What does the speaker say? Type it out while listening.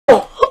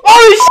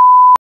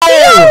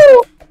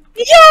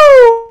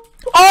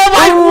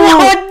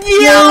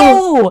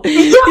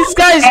This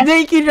guy's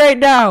naked right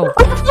now.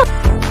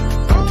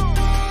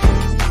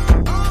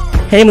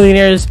 Hey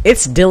millionaires,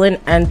 it's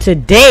Dylan, and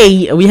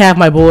today we have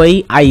my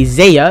boy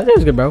Isaiah. That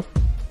was good, bro.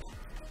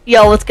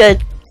 Yo, what's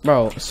good,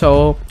 bro?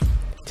 So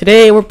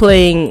today we're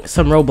playing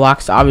some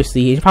Roblox.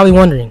 Obviously, you're probably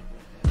wondering,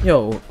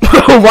 yo,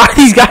 why are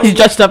these guys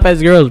dressed up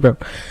as girls, bro?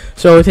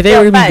 So today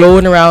we're gonna be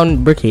going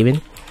around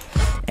Brookhaven,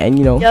 and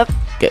you know,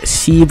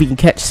 see if we can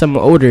catch some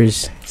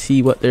oders,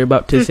 see what they're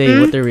about to say,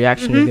 what their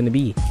reaction is gonna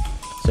be.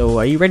 So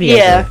are you ready?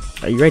 Yeah.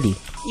 Are you ready?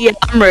 Yeah,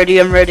 I'm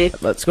ready.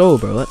 Let's go,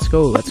 bro. Let's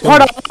go.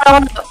 Hold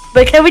on.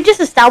 But can we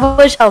just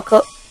establish how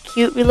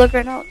cute we look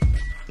right now?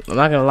 I'm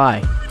not gonna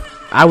lie.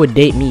 I would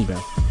date me, bro.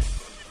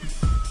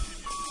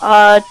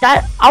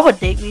 I would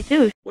date me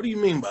too. What do you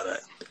mean by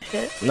that?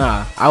 Shit.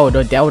 Nah, I would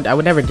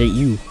never date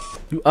you.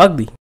 You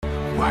ugly.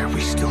 Why are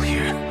we still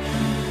here?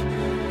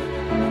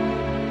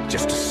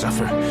 Just to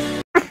suffer?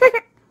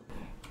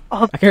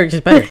 Oh. I care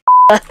just better.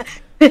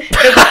 bro,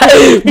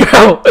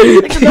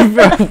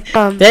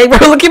 dang, bro,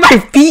 look at my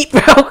feet,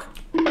 bro.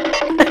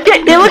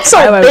 They look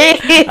so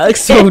big. I look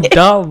so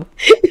dumb.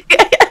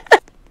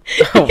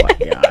 Oh my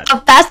god.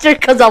 I'm faster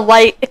because I'm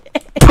white.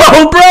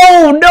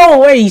 bro, no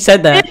way you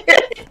said that.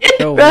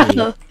 No way.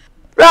 Bro,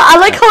 I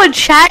like how in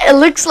chat it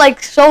looks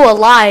like so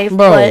alive.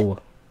 Bro,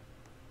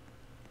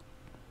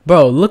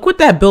 look what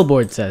that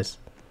billboard says.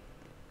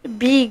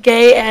 Be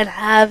gay and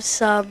have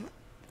some.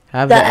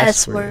 Have the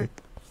S word.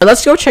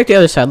 Let's go check the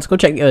other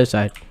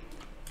side.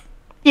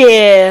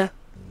 Yeah.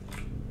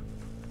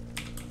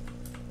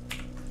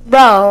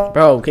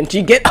 Bro, can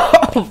she get?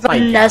 Oh my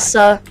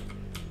Vanessa. God.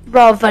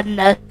 Bro,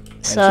 Vanessa.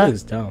 She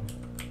looks dumb.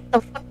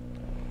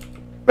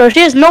 Bro,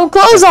 she has no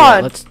clothes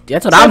on.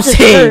 That's what I'm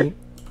saying.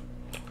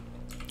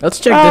 Let's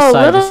check this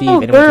side to see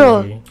if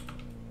anyone's here.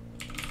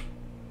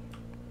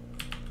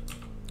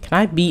 Can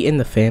I be in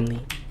the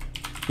family?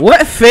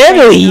 What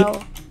family?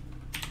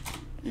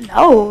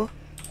 No.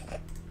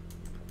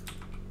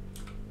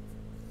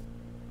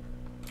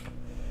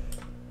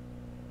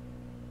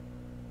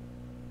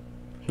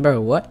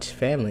 Bro, what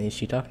family is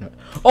she talking about?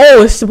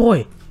 Oh, it's the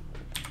boy.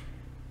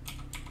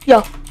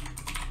 Yo.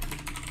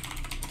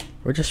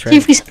 We're just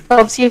friends.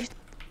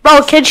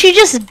 Bro, can she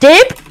just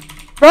dip?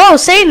 Bro,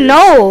 say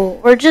no.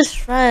 We're just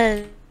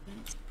friends.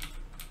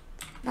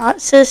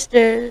 Not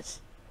sisters.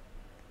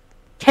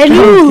 Can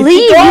you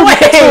leave, you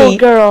little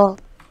girl?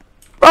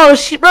 Bro,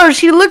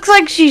 she looks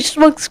like she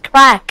smokes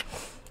crack.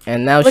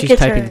 And now she's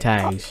typing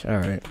tags.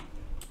 Alright.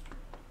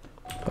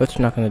 Let's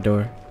knock on the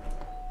door.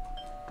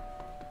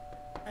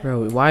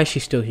 Bro, why is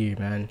she still here,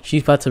 man?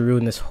 She's about to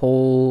ruin this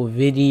whole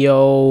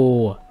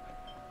video.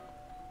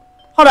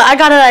 Hold on, I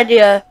got an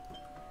idea.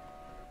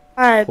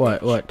 Alright.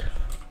 What?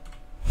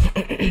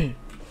 I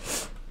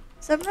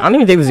don't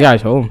even think this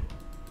guy's home.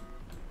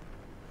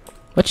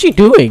 What's she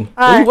doing?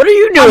 What are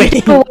you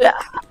doing?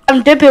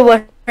 I'm dipping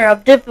with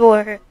her.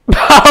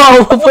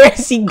 Oh, where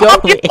is he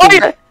going?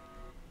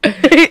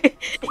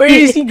 Where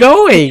is he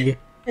going?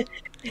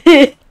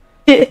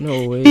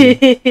 No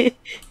way.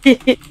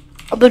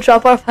 I'm gonna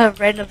drop off at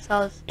a random's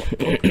house.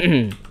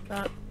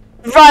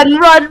 Run,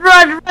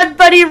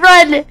 buddy,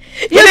 run!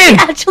 Get in!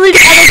 Actually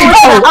trying to go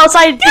to the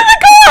outside. Get in the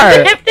car!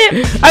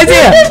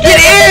 Isaiah, get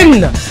in!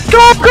 Go!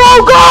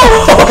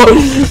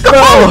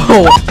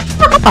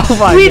 Oh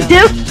my we God.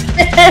 dipped.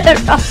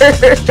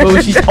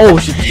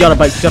 She's got a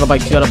bike.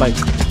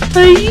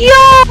 Yo!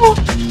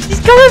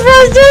 She's coming for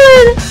us,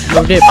 dude! No,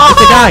 dip.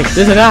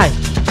 There's a guy.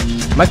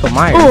 Michael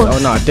Myers. Ooh. Oh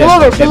no, dip.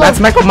 That's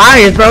Michael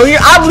Myers, bro.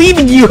 I'm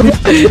leaving you. No,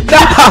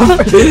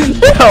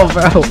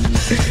 bro.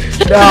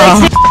 No.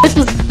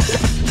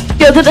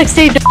 The next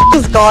day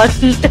was gone.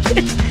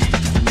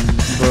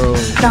 Bro.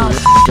 No.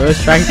 Girls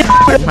trying to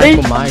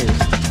Michael Myers.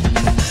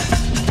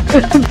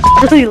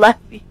 Really left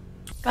me.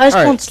 Guys,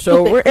 alright,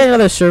 so we're in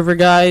another server,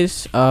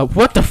 guys.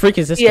 What the freak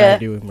is this guy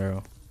doing,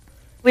 bro?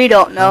 We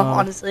don't know,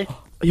 honestly.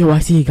 Yo, I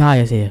see a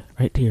guy, Isaiah,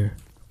 right here.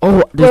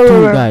 Oh, there's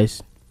two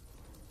guys.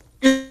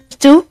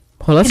 Two?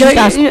 Well, let's just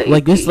ask,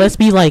 like, this. Let's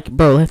be like,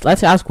 bro.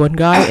 Let's ask one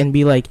guy and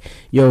be like,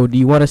 yo, do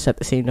you want us at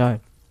the same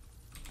time?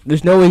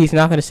 There's no way he's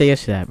not gonna say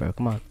yes to that, bro.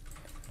 Come on.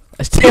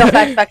 Let's do it.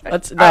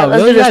 Let's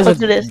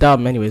do this.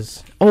 Dumb,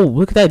 anyways. Oh,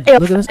 look at that.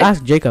 Let's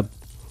ask Jacob.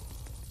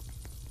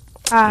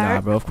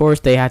 Nah, bro. Of course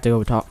they had to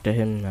go talk to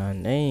him,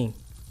 man. Dang.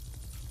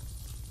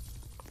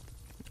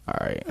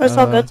 Alright. It's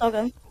all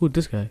good. Who's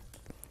this guy?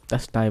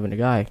 That's not even a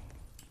guy.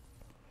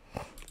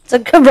 It's a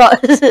good bro.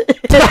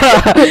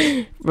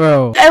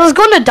 Bro. Hey, let's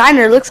go to the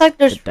diner. Looks like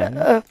there's.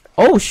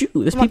 Oh shoot!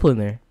 There's people in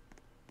there.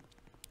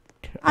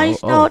 I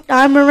know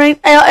diamond ring.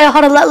 Hey,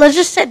 hold on. Let's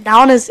just sit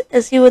down and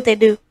see what they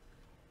do.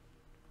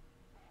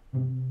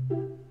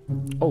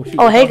 Oh shoot!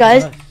 Oh hey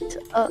guys.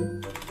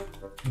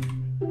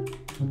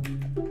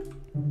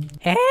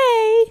 Hey.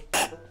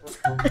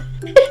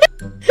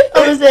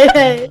 I was saying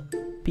hey.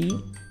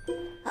 Pete.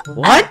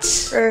 What?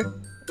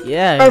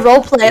 Yeah. For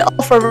roleplay.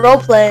 Oh, for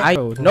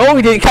roleplay. No,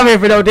 we didn't come here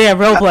for no damn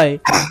roleplay.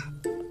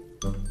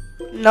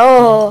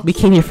 No. We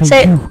came here for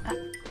you.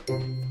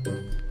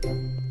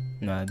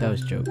 Nah, that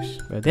was jokes.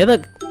 But they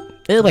look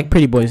like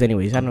pretty boys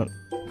anyways. I don't.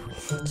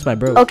 It's my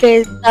bro.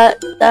 Okay,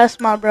 that's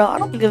my bro. I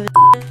don't give a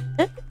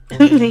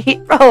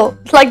bro.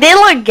 Like they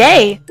look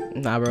gay.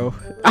 Nah, bro.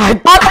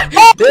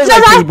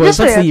 Let's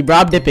see, bro.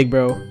 I'm dipping,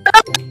 bro.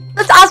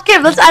 Let's ask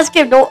him. Let's ask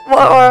him. Don't.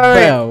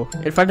 Bro,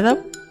 in front of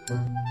them?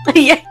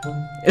 Yeah.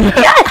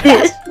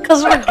 Yes.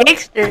 Cause we're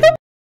gangster.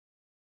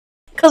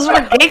 Cause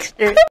we're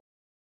gangster.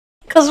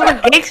 Cause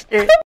we're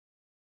gangster.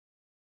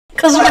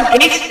 Cause we're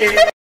gangster.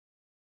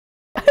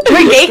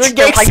 We're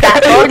gangster like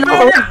that. Oh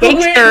no, we're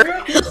gangster.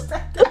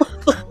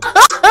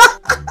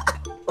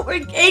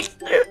 We're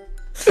gangster.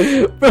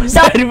 Bro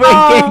said we're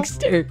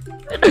gangster.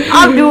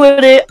 I'm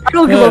doing it. I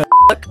don't give a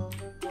fuck.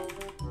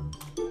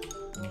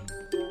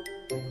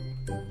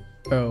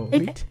 Bro,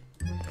 wait.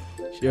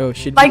 Yo,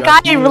 should my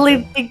guy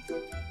really think.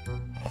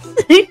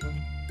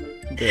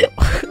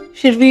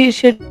 Should we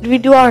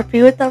do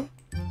RP with them?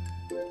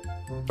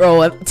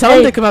 Bro, tell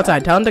him to come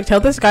outside. Tell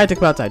this guy to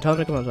come outside. Tell him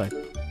to come outside.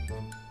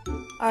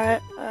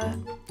 Alright,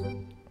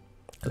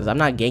 Cause I'm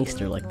not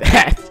gangster like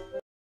that.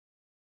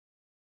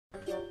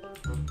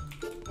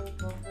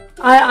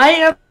 I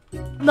am.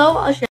 No,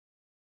 I should.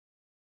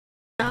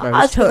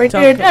 Bro, tell him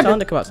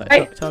to come outside.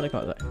 Tell him to come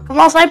outside. Come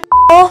outside,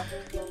 bro.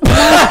 Come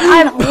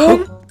outside,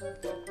 home.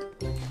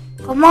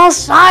 Come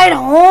outside,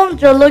 home.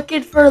 They're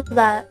looking for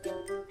that.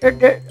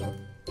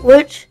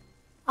 Which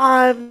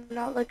I'm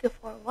not looking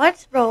for.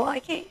 What, bro? I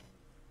can't.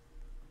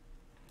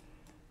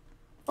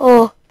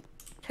 Oh,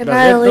 can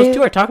I leave? Those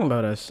two are talking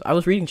about us. I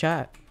was reading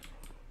chat.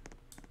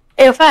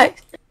 Hey,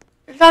 facts.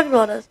 They're talking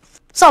about us.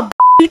 What's up,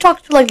 you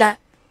talk to like that?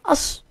 I'll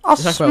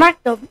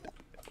smack them.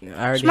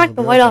 Smack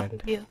the white off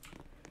of you.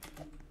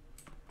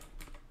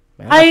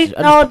 Man, I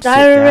know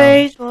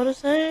diaries. What to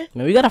say?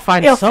 Man, we gotta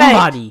find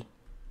somebody.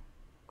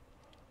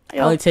 I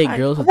only take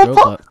girls with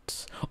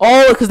Robux.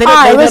 Oh, because they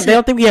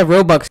don't think we have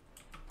Robux.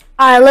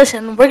 Alright,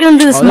 listen. We're gonna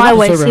do this my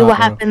way. See what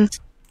happens.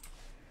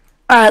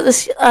 Alright,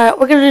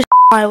 we're gonna do this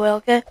my way,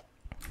 okay?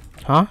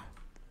 Huh?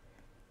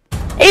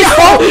 Hey,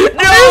 no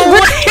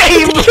way,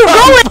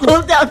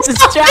 bro! Down to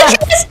strap.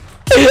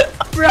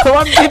 Bro,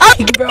 I'm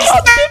dipping, bro.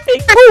 I'm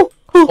dipping.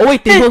 Oh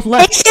wait, they both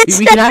left.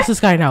 We can ask this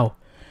guy now.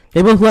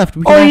 They both left.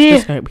 We can ask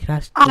this guy. We can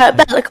ask this guy.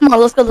 Alright, come on,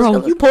 let's go.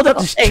 Bro, you pulled up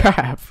the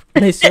strap.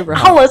 Hey, hey, where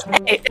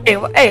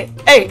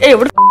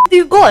the f are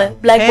you going,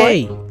 black boy?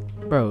 Hey,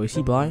 bro, is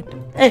he blind?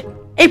 Hey,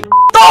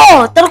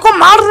 p***o! Te lo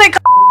comadre,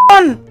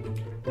 c***on!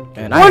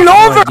 Man, I have no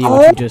idea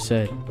what you just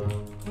said.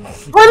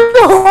 Pull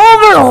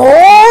over,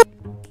 home!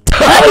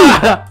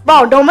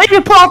 Bro, don't make me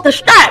pull out the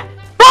strap!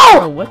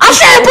 Bro, I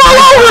said pull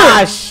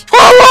over!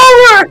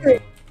 Pull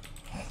over!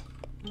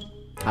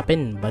 Hop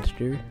in,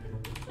 Buster.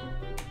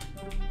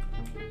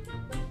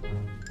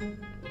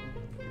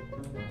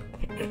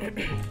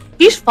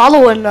 He's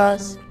following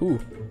us. Who?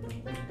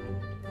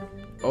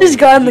 This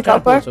guy in the car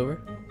park.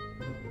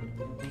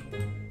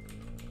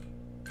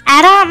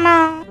 I don't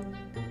know.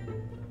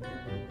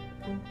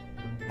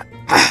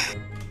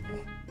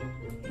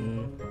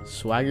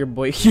 Swagger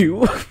boy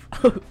Q.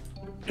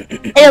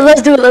 Hey,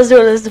 let's do it. Look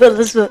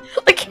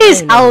at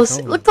his house.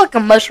 It looks like a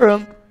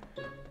mushroom.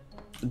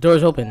 The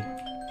door's open.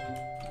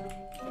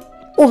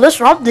 Oh, let's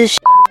rob this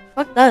shit.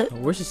 Fuck that.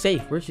 Where's the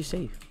safe?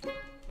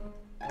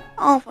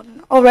 Oh,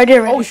 fucking. Oh, right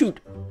here. Oh, shoot.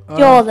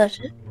 Do all that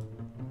shit.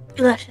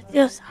 Do that shit.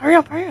 Yes. Hurry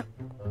up. Bro,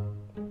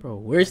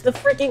 where's the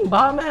freaking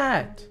bomb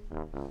at?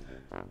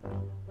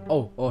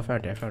 Oh, I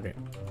found it.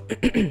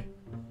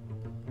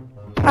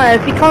 Alright,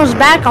 if he comes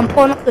back, I'm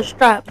pulling up the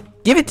strap.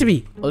 Give it to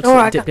me. Let's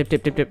dip.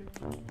 Dip.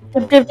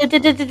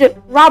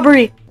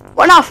 Robbery.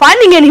 We're not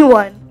finding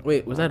anyone.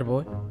 Wait, was that a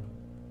boy?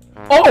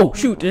 Oh,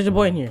 shoot. There's a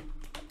boy in here.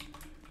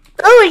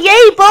 Oh,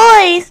 yay,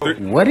 boys.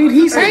 What did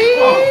he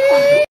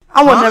say?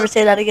 I will never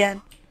say that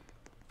again.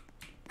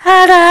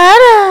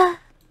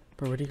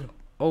 Bro, where'd he go?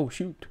 Oh,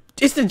 shoot.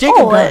 It's the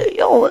Jacob guy.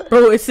 Yo.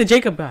 Bro, it's the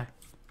Jacob guy.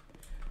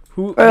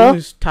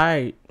 Who's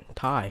Ty?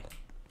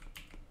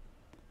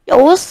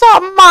 Yo, what's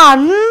up,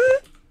 man?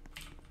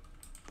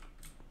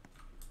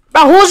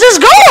 Bro, who's this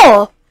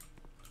girl?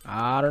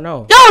 I don't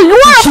know. Yo, you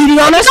wanna cheating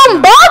on us?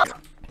 Some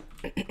buck?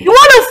 You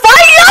wanna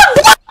fight, young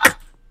buck?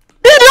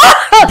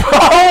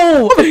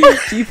 Bro!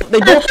 They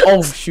both.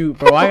 Oh, shoot,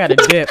 bro. I gotta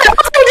dip.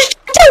 Let's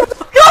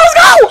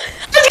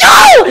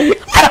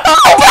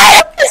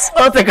go!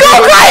 Go,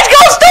 guys,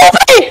 go,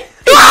 stupid!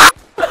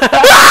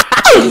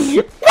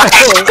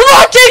 Come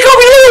on, Jacob,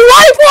 you little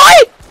white boy!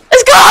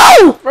 Let's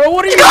go! Bro,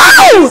 what are you doing?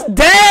 He's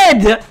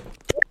dead!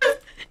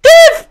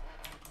 Dead!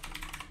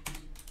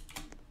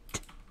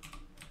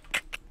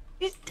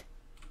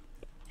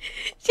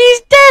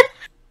 She's dead!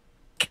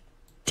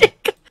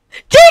 Jacob,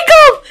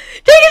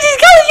 she's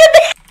coming in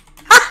there!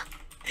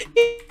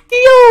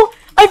 Yo,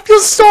 I feel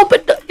so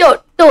bad. Yo,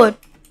 Dylan.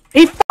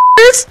 Hey,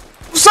 f***ers!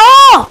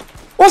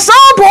 What's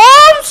up,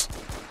 bombs?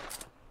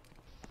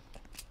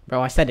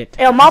 Bro, I said it.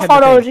 Hey, my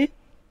fault, OG.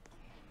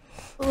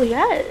 Oh,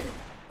 yeah.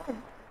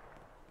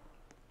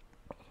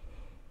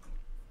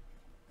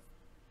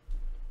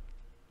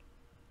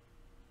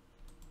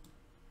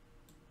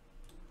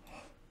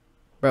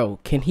 Bro,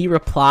 can he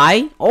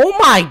reply? Oh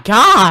my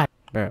god!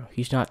 Bro,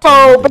 he's not.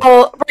 Bro,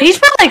 he's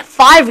probably like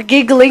 5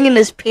 giggling in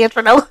his pants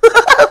right now.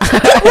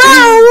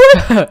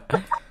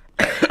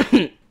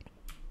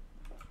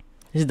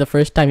 This is the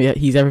first time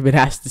he's ever been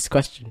asked this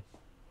question.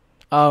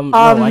 No,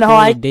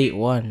 I can date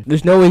one.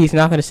 There's no way he's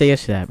not gonna say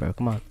yes to that, bro.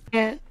 Come on.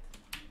 Yeah.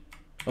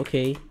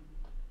 Okay.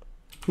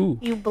 Who?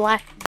 You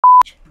black.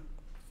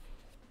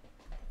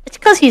 It's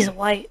because he's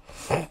white.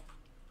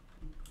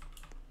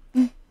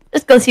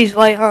 It's because he's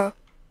white, huh?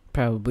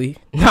 Probably.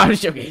 No, I'm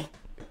just joking.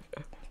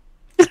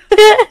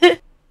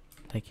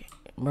 Like,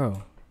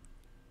 bro.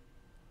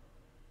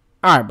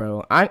 Alright,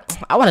 bro. I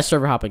want to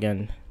server hop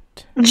again.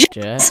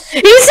 Jess.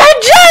 He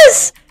said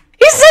Jess!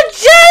 He said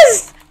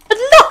Jess!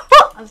 No!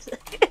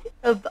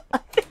 I'm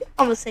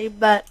gonna say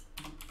bet.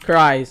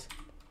 Cries.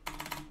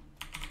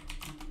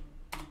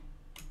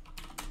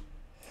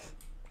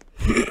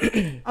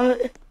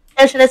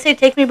 Should I say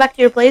take me back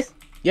to your place?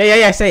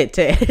 Yeah, say it.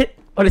 Say it.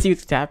 What is he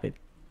tapping?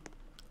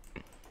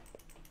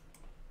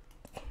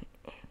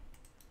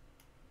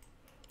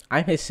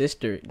 I'm his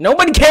sister.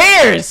 Nobody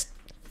cares!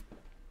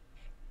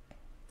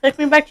 Take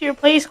me back to your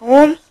place,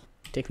 Holmes.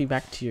 Take me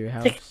back to your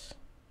house.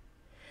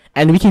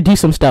 And we can do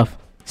some stuff.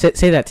 Say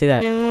that.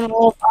 You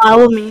know,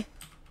 follow me.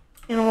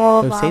 You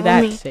know, so say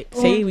that. Me.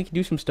 Say we can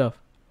do some stuff.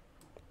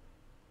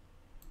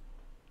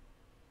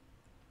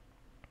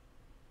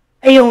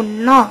 Hey, yo,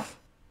 no.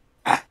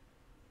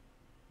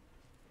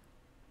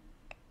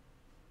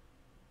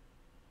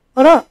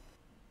 What up?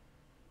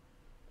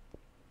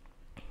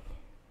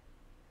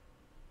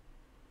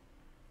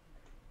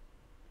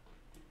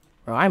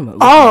 Bro, I'm.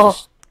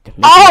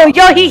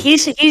 Yo,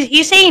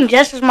 he's saying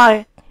Jess is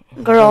my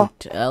girl.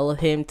 Tell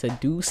him to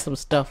do some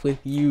stuff with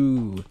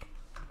you.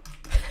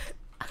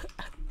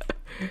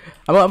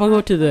 I'm gonna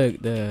go to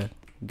the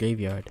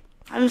graveyard.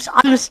 I'm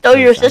still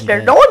your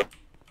sister. No one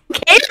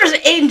cares,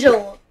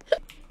 Angel.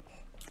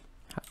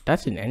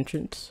 That's an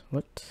entrance.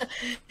 What?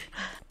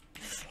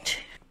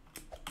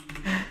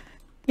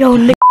 Yo,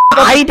 Nick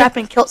strap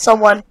and killed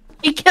someone.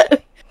 Bro,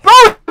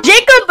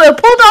 Jacob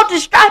pulled out the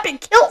strap and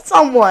killed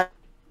someone.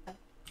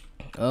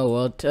 Oh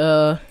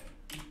well,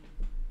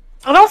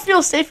 I don't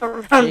feel safe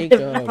around him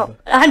now.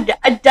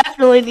 I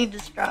definitely need the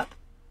strap.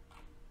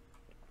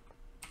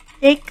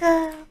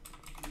 Jacob,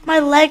 my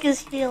leg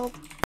is healed.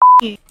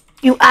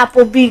 You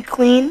Applebee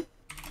queen.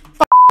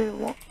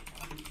 You.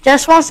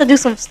 Jess wants to do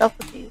some stuff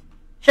with you.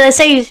 Should I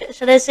say?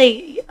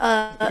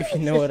 If you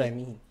know what I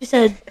mean. She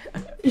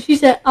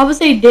said, I would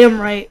say damn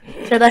right.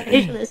 Should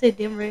I say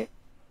damn right?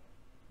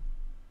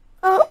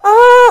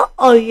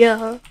 Oh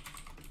yeah.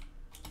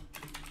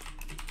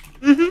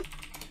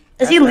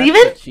 Is he leaving?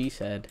 That's what she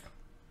said.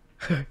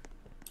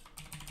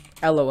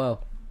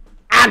 LOL.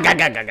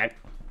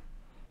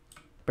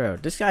 Bro,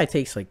 this guy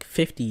takes like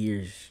 50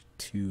 years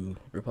to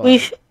reply.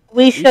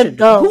 We should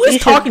go. Who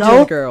is talking to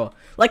the girl?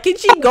 Like, can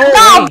she go?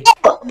 No,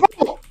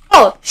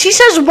 bro. She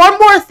says one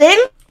more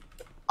thing.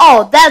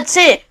 Oh, that's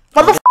it.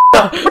 Motherfucker.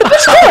 What are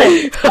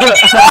you doing?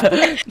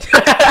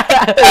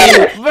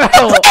 Bro.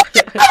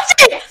 That's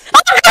it.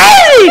 I'm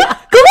crazy.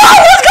 Come on,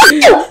 let's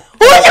go.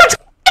 Who are you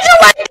talking to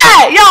like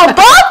that? Yo,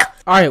 Buck?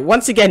 Alright,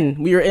 once again,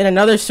 we are in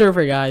another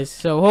server, guys.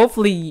 So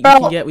hopefully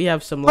we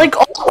have some luck.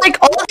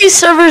 Like all these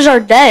servers are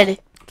dead.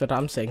 That's what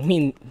I'm saying. I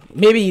mean,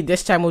 maybe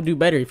this time we'll do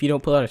better if you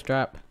don't pull out a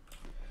strap.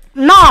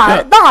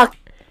 Nah,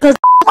 because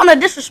wanna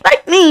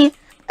disrespect me,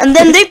 and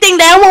then they think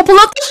that I won't pull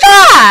out the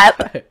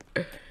strap.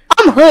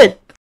 I'm hood.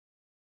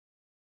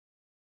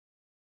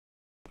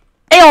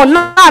 Hey,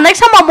 nah, next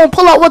time I'm gonna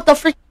pull out with the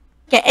freaking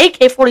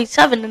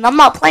AK-47, and I'm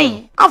not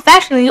playing. I'm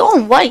fashioning you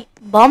on white,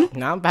 bum.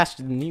 Nah, I'm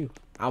faster than you.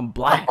 I'm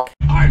black.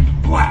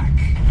 I'm black.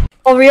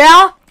 Oh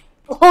yeah?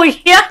 Oh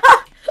yeah?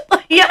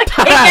 Oh yeah?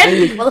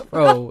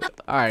 Bro,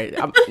 alright.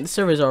 The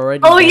server's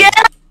already Oh dead.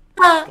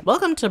 yeah?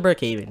 Welcome to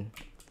Brookhaven,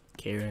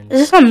 Karen.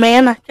 Is this a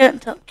man? I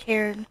can't tell.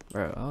 Karen.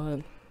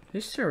 Bro,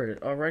 this server is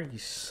already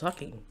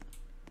sucking.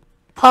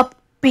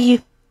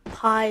 Puppy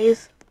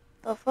pies.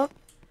 The fuck?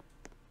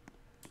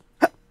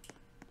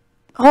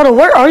 Hold on,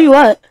 where are you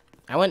at?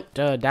 I went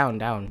down,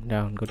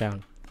 go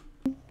down.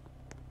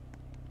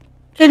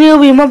 Can you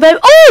be my baby?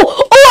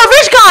 Oh, a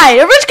rich guy!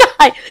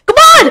 Come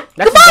on!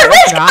 That's Come on, a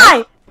rich guy?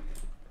 guy!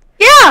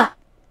 Yeah!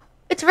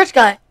 It's a rich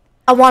guy.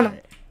 I want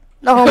him.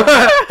 No.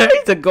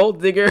 He's a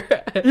gold digger.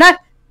 Not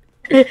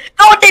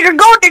gold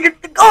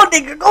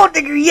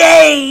digger,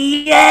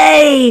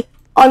 yay!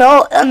 Oh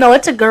no,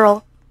 it's a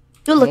girl.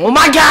 You look. Oh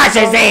my gosh,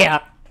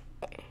 Isaiah!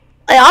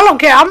 Hey, I don't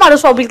care. I might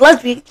as well be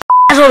lesbian.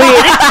 Over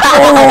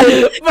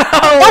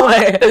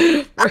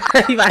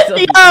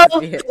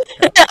here.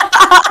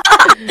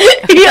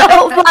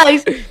 Yo,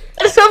 guys,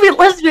 I just want to be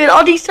lesbian.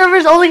 All these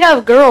servers only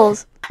have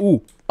girls.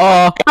 Ooh,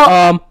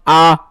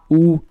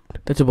 ooh.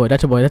 That's a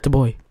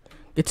boy.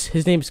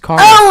 His name's Carl.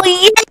 Oh,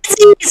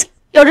 yes.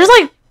 Yo, there's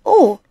like,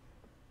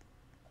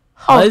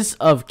 Hus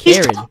of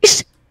Karen.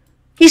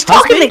 He's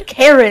talking to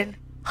Karen.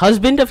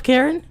 Husband of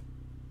Karen?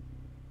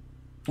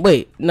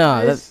 Wait,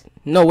 nah, that's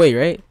no way,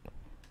 right?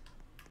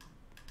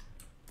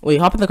 Wait,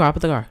 hop in the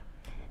car.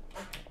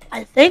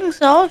 I think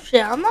so.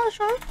 Shit, I'm not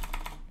sure.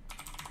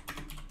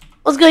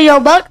 What's good, yo,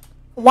 Buck?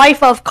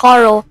 wife of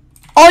Carl.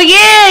 Oh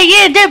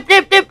yeah, dip.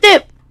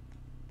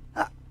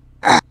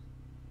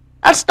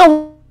 That's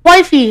the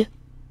wifey.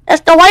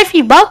 That's the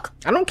wifey, Buck.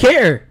 I don't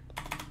care.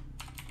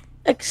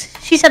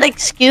 She said,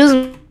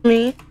 "Excuse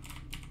me."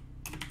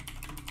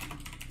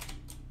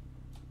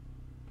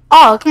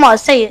 Oh, come on,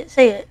 say it.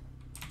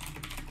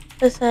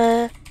 It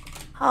said,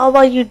 "How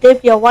about you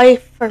dip your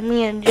wife for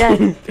me and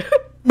Jen?"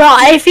 Bro,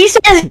 if he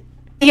says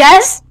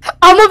yes,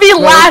 I'm gonna be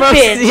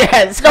laughing.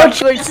 Yes. No,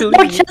 just he says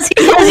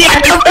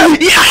yes.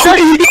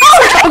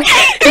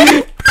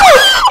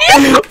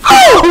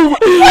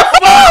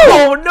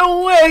 Oh,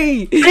 no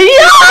way. No way. He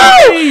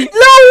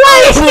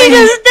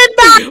just did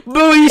that.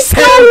 Boo, he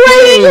said No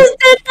way. He just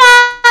did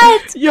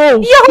that.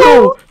 Yo.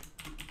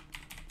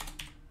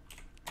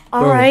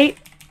 All right.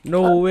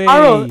 No way.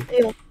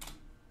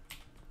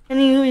 Can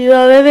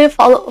you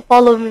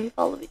follow me?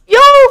 Yo!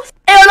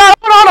 Hey,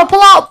 hold on,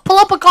 pull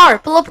up a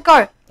car.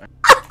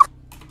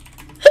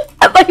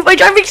 My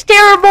driving's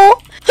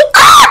terrible.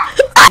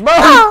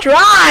 Bro,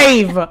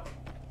 drive.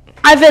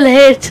 I've been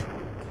hit.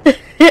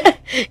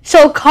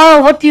 So,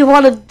 Carl, what do you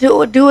want to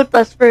do with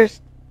us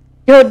first?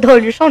 Yo, no,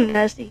 you're so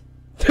nasty.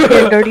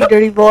 You're a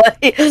dirty boy.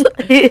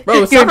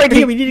 Bro, stop right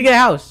here. We need to get a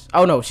house.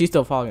 Oh no, she's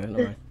still following us.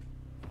 Never mind.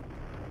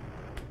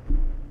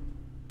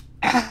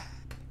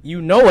 You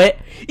know it.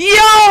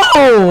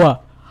 Yo!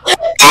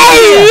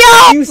 Hey,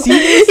 yo! You see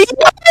this?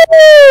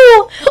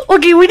 Yo!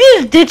 Okay, we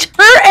need to ditch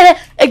her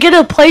and get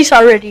a place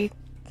already.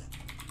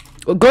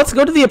 Well, let's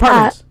go to the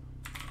apartments.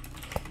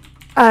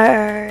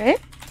 Alright.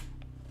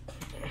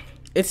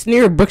 It's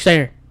near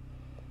Brookhaven.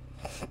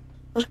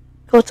 Let's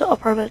go to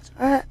apartments.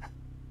 Alright.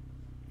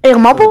 Hey,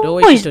 my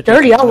boy's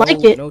dirty. I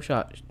like it. No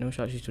shot.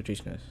 She's still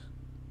chasing us.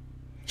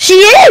 She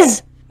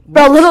is!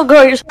 Bro, little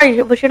girl, you're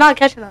sorry, but you're not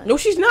catching us. No,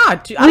 she's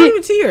not. I don't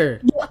even see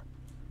her.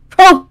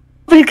 Bro,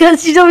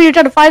 because she's over here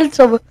trying to find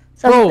some.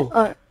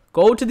 Bro,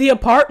 go to the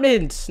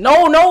apartments.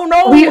 No.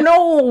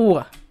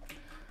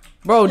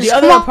 Bro, the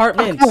other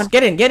apartments.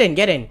 Get in.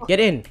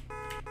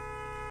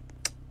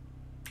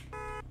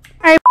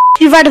 Alright,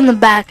 she's right in the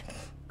back.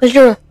 Cause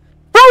you're.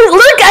 Bro,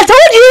 look, I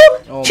told you!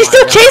 Oh she's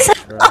still chasing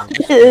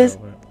us.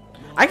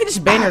 I can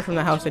just ban her from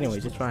the house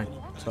anyways. It's fine.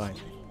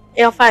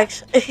 Yeah,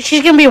 facts.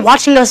 She's gonna be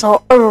watching us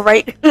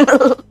right.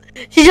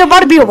 She's about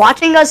to be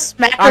watching us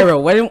smack her.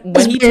 Alright,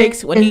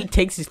 when he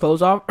takes his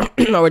clothes off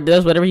or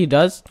does whatever he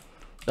does,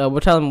 we'll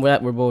tell him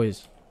that we're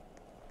boys.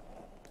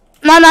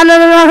 No.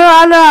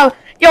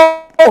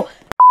 Yo,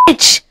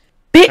 bitch.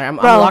 I'm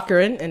gonna lock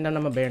her in and then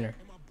I'm gonna ban her.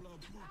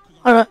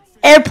 Hold on.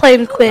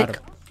 Airplane quick.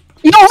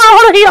 Yo,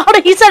 hold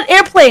on. He said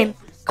airplane.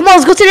 Come on,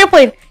 let's go to the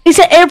airplane. He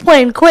said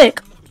airplane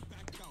quick.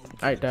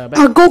 Alright,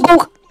 go.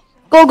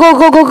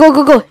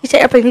 Go. He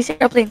said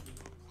airplane.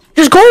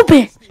 Just go,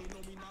 bitch.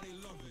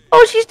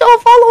 Oh, she's still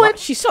following.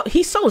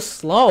 He's so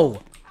slow.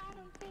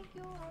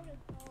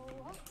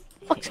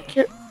 Fuck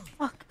security.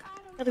 Fuck.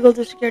 Gotta go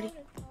through security.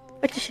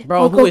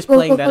 Bro, who is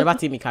playing that? They're about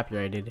to get me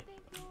copyrighted.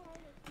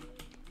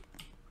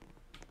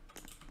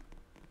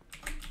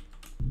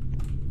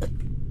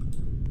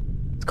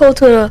 Let's go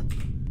to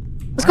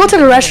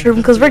the restroom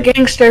because we're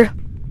gangster.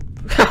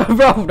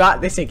 Bro,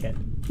 not this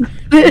again.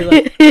 Oh,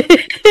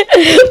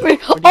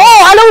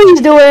 I know what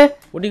he's doing.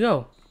 Where'd he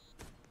go?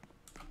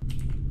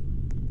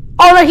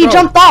 Oh no, he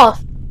jumped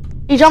off.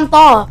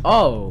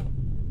 Oh.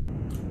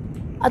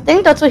 I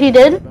think that's what he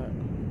did.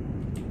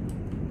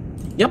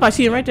 Yep, I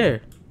see him right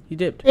there. He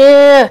dipped.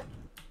 Yeah.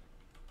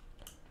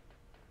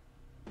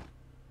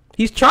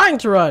 He's trying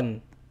to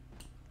run.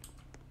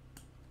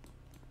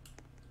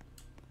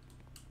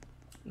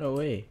 No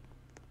way.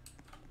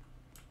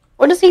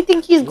 Where does he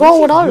think he's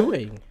going with us?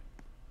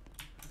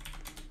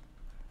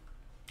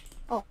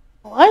 Oh,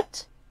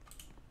 what?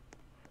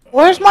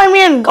 Where's my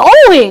man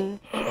going?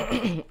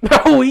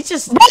 Bro, he's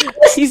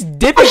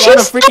dipping on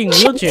a freaking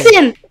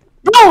wheelchair.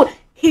 Bro,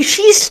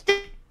 she's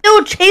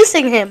still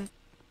chasing him.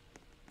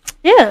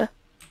 Yeah.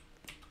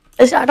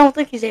 I don't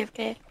think he's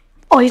AFK.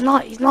 Oh, he's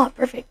not.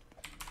 Perfect.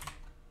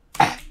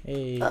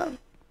 Hey.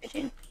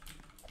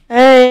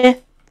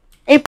 Hey,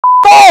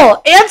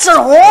 answer,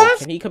 Holmes.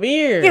 Can he come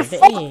here?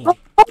 Because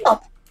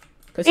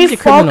he's a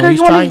criminal. He's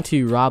trying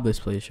to rob this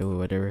place or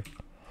whatever.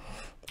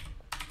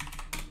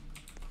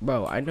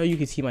 Bro, I know you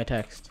can see my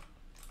text.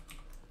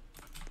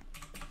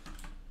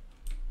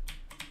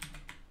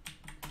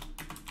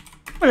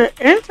 I'm gonna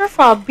answer if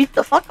I beat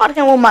the fuck out of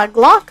him with my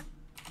Glock.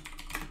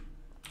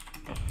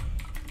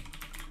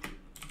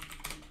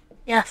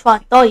 Yeah,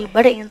 fuck, though, you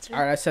better answer.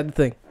 Alright, I said the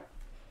thing.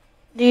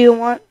 Do you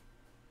want?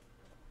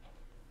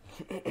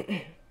 Oh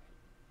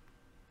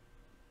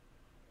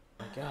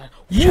my god.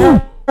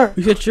 Sure.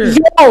 You said sure.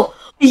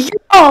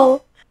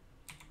 Yo!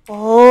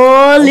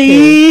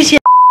 Holy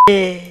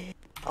shit!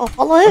 Oh,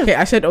 follow him. Okay,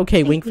 I said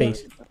okay, wink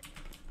face.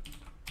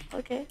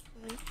 Okay.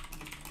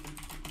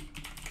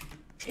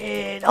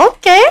 Shit,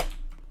 okay.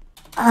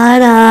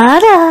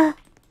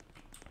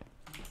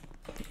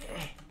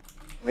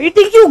 Where do you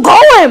think you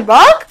going,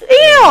 bro?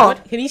 Damn!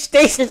 Can he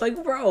stay?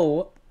 Like,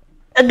 bro.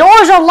 The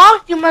doors are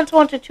locked, you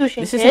mental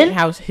institution. This isn't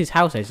his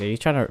house, I say. He's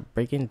trying to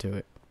break into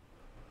it.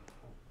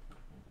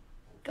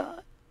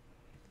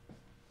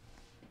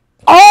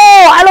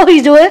 know what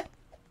he's doing.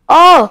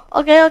 Oh,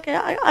 okay.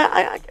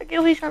 I get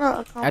what he's trying to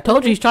accomplish. I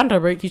told you he's trying to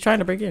break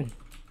in.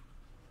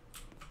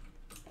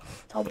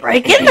 So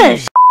break in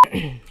this.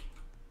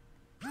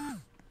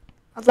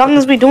 As long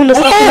as we doing the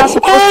stuff we're not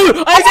supposed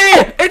to.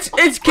 Isaiah!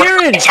 It's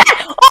Karen! It's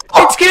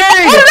Karen!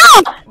 Oh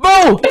no!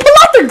 Bro! Pull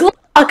out the Glock!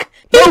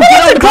 Bro, get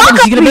out the Glock!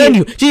 He's gonna ban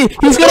you!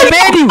 He's gonna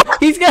ban you!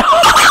 He's gonna...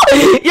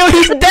 Yo,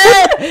 he's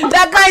dead!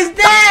 That guy's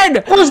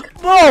dead!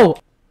 Bro!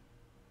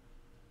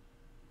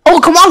 Oh,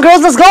 come on,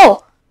 girls, let's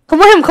go! Come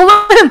with him!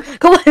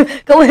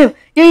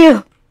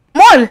 Yeah.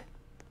 Come on!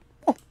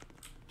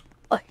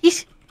 Oh,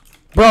 he's...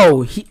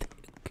 Bro,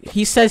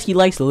 he says he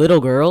likes little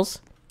girls?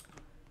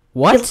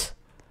 What?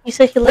 He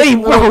said he likes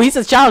Wait, bro, he's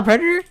a child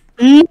predator?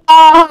 No,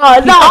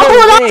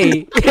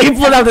 He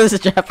pulled out this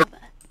trap.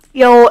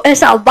 Yo,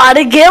 it's about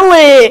to get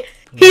lit.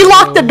 He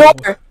locked the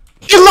door.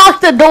 He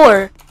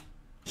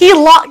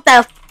locked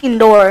that fucking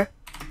door.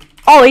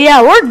 Oh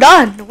yeah, we're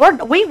done.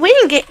 We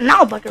ain't getting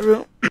out,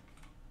 Buckaroo.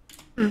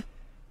 What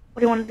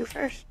do you want to do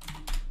first?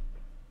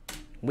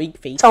 Weak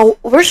face. So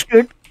we're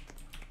screwed.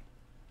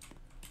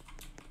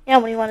 Yeah,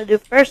 what do you want to do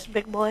first,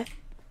 big boy?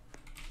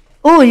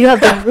 Oh, you have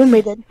been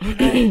roommated.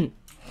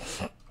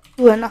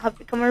 You will not have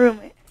become a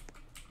roommate.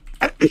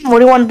 What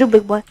do you want to do,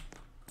 big boy?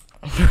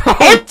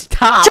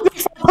 Stop.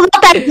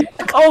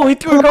 Oh, he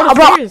threw it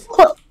downstairs.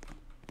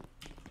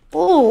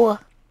 Ooh.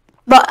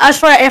 But I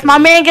swear, if my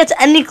man gets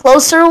any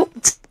closer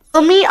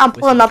to me, I'm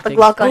pulling out the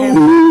Glock on him.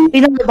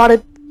 You know about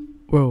it.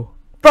 Whoa.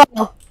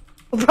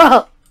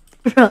 Bro.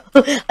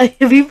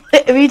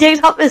 If he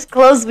takes off his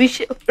clothes, we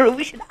should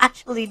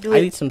actually do it.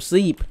 I need some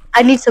sleep.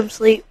 I need some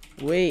sleep.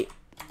 Wait.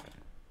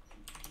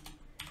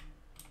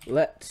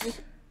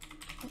 Let's...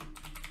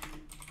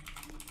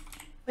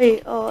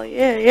 Wait, oh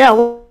yeah.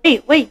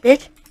 Wait,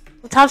 bitch.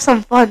 Let's have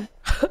some fun.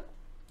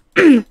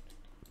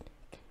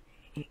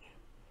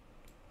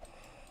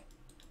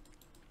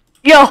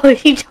 Yo,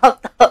 he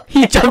jumped up.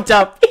 He jumped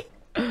up.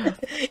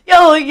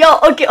 Yo,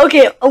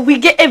 okay. We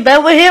get in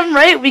bed with him,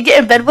 right? We get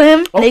in bed with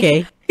him.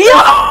 Okay.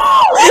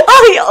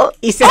 Yo!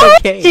 He said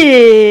okay.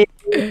 Shit.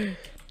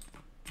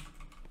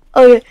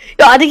 Okay.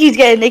 Yo, I think he's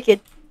getting naked.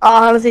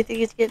 I honestly think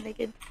he's getting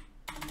naked.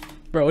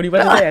 Bro, what do you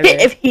want to say?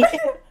 If he...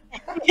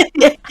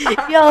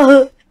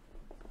 Yo.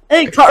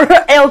 Hey, Carl,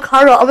 I'm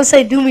gonna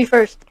say do me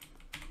first.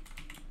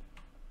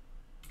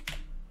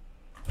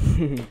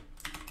 Do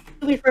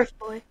me first,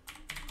 boy.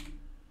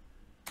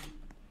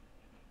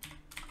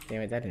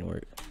 Damn it, that didn't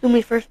work. Do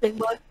me first, big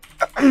boy.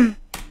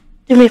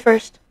 Do me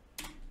first.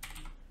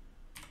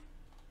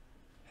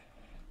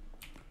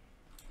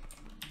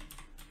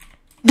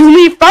 Do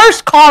me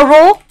first,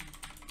 Carl!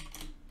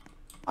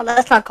 Oh,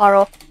 that's not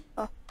Carl.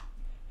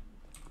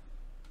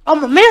 Oh,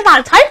 my man's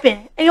not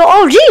typing. Hey, yo,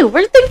 OG,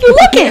 where do you think you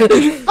looking?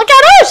 Look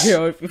at us!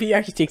 Yo, if he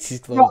actually takes his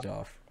clothes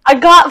off. I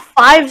got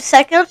 5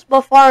 seconds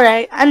before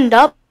I end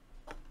up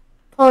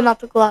pulling out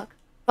the Glock.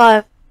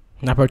 5.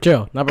 Not for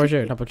chill.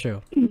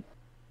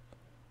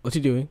 What's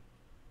he doing?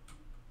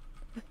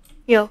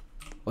 Yo.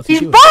 What's he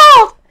doing?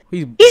 Bald!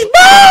 He's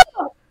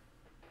bald!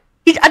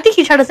 I think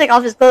he's trying to take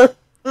off his clothes.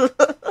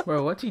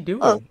 Bro, what's he doing?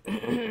 Oh!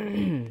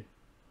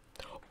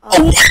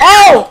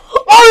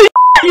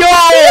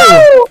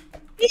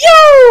 Yo!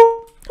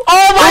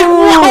 Oh my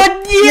god!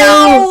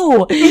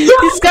 Yo!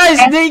 This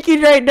guy's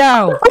naked right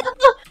now.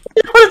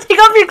 Take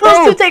off your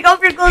clothes too. Take off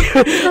your clothes.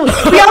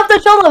 We have to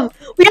show them.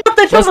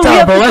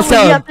 Let's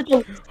tell him.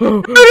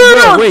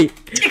 No, wait.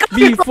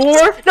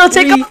 Before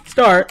we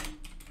start,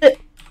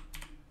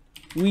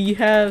 we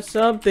have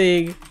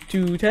something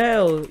to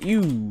tell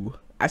you.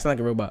 I sound like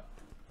a robot.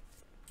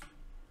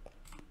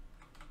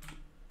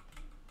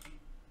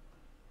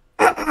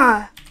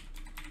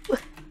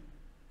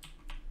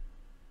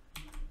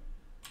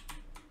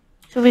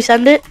 Should we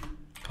send it?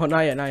 Oh,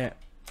 not yet.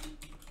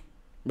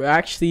 We're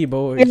actually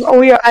boys.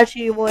 We are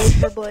actually boys.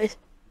 We're boys.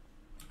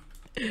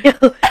 Yo,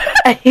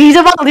 he's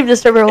about to leave the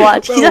server.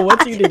 Watch. Bro,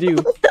 what's he gonna do?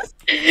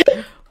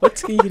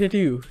 What's he gonna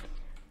do?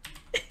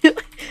 Bro,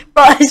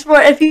 I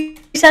swear, if he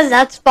says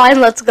that's fine,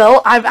 let's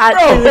go, I'm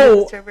actually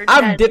leaving the server.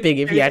 I'm dipping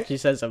if he actually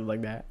says something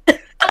like that.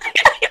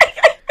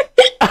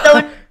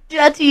 No,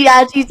 he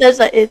actually says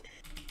something.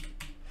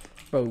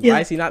 Bro,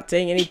 why is he not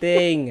saying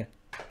anything?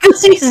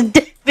 Because he's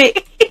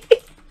dipping.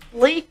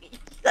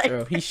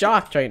 Bro, he's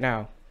shocked right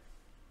now.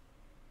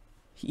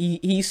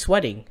 He's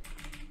sweating.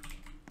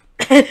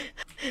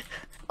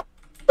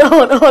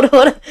 Hold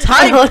on.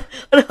 Type.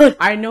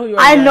 I know you.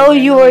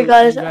 You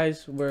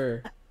guys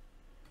were.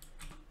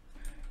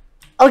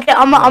 Okay,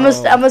 I'm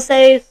gonna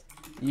say.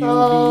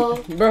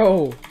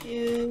 Bro.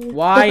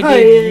 Why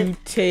did you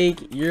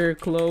take your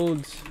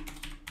clothes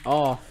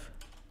off?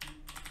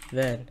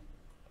 Then.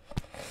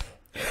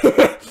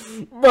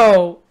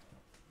 Bro.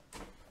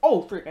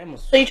 Oh, frick! I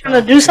almost. So you trying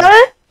to do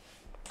something?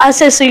 I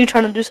said, so you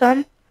trying to do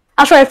something?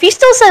 I'm sorry. If he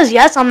still says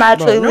yes, I'm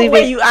actually leaving. No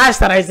way you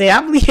asked that, Isaiah.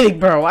 I'm leaving,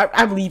 bro.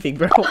 I'm leaving,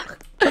 bro.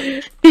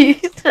 He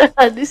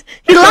locked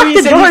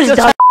the doors,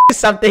 dog.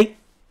 Something.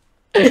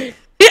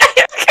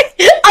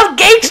 I'm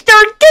gangster.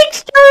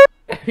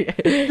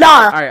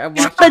 Nah. Alright, I'm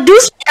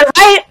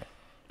watching.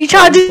 You You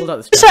trying to Hold do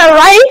out the something,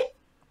 right?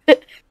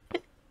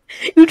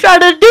 You trying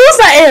to do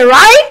something,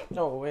 right?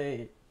 No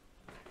way.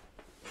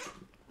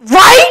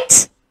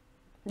 Right?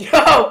 Yo!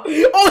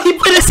 Oh, he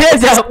put his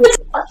hands out.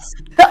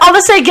 I'm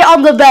gonna say get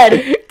on the bed.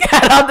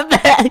 Get on the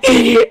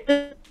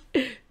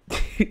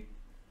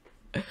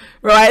bed.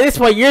 Bro, at this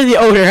point, you're the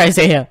owner,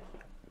 Isaiah.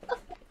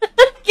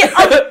 Get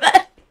on the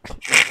bed.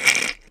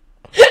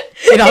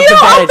 Get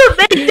off the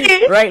bed.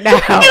 Dude. Right now.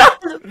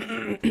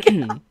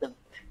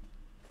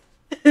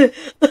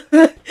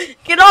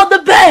 Get on the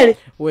bed.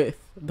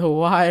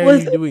 Why are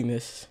you doing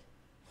this?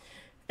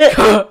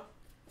 Bro,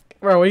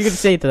 what are you gonna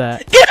say to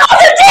that? Get on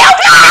the damn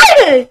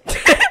bed.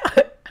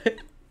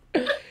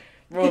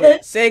 Bro,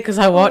 say it cause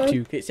I want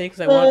to. Say it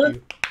cause I want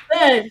to.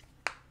 Bed.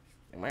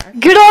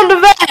 Get on the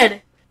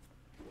bed.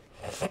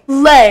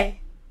 Lay.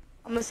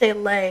 I'm gonna say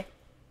lay.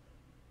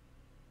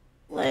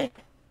 Lay.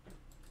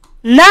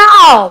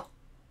 Now.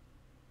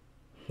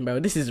 Bro,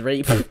 this is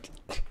rape. For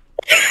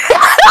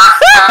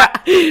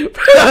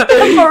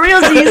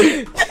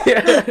realsies.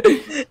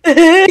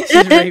 This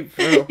is rape,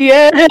 bro.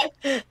 Yeah.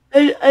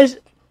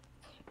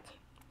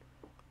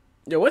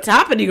 Yo, what's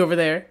happening over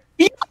there?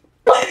 Yo!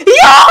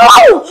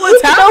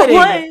 What's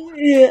happening?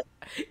 Yo!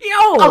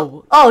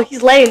 Yo! Oh,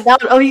 he's laying down.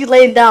 Oh, he's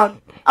laying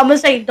down. I'm gonna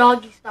say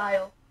doggy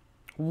style.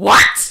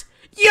 What?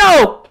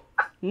 Yo!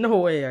 No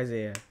way,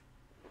 Isaiah.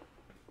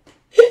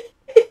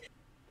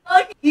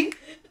 Doggy.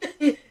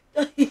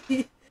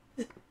 Doggy.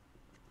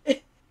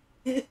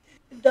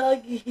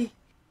 Doggy.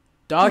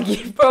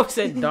 Doggy? Bro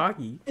said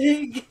doggy.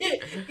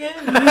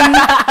 Get me.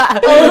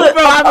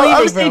 Bro, I'm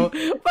leaving, bro.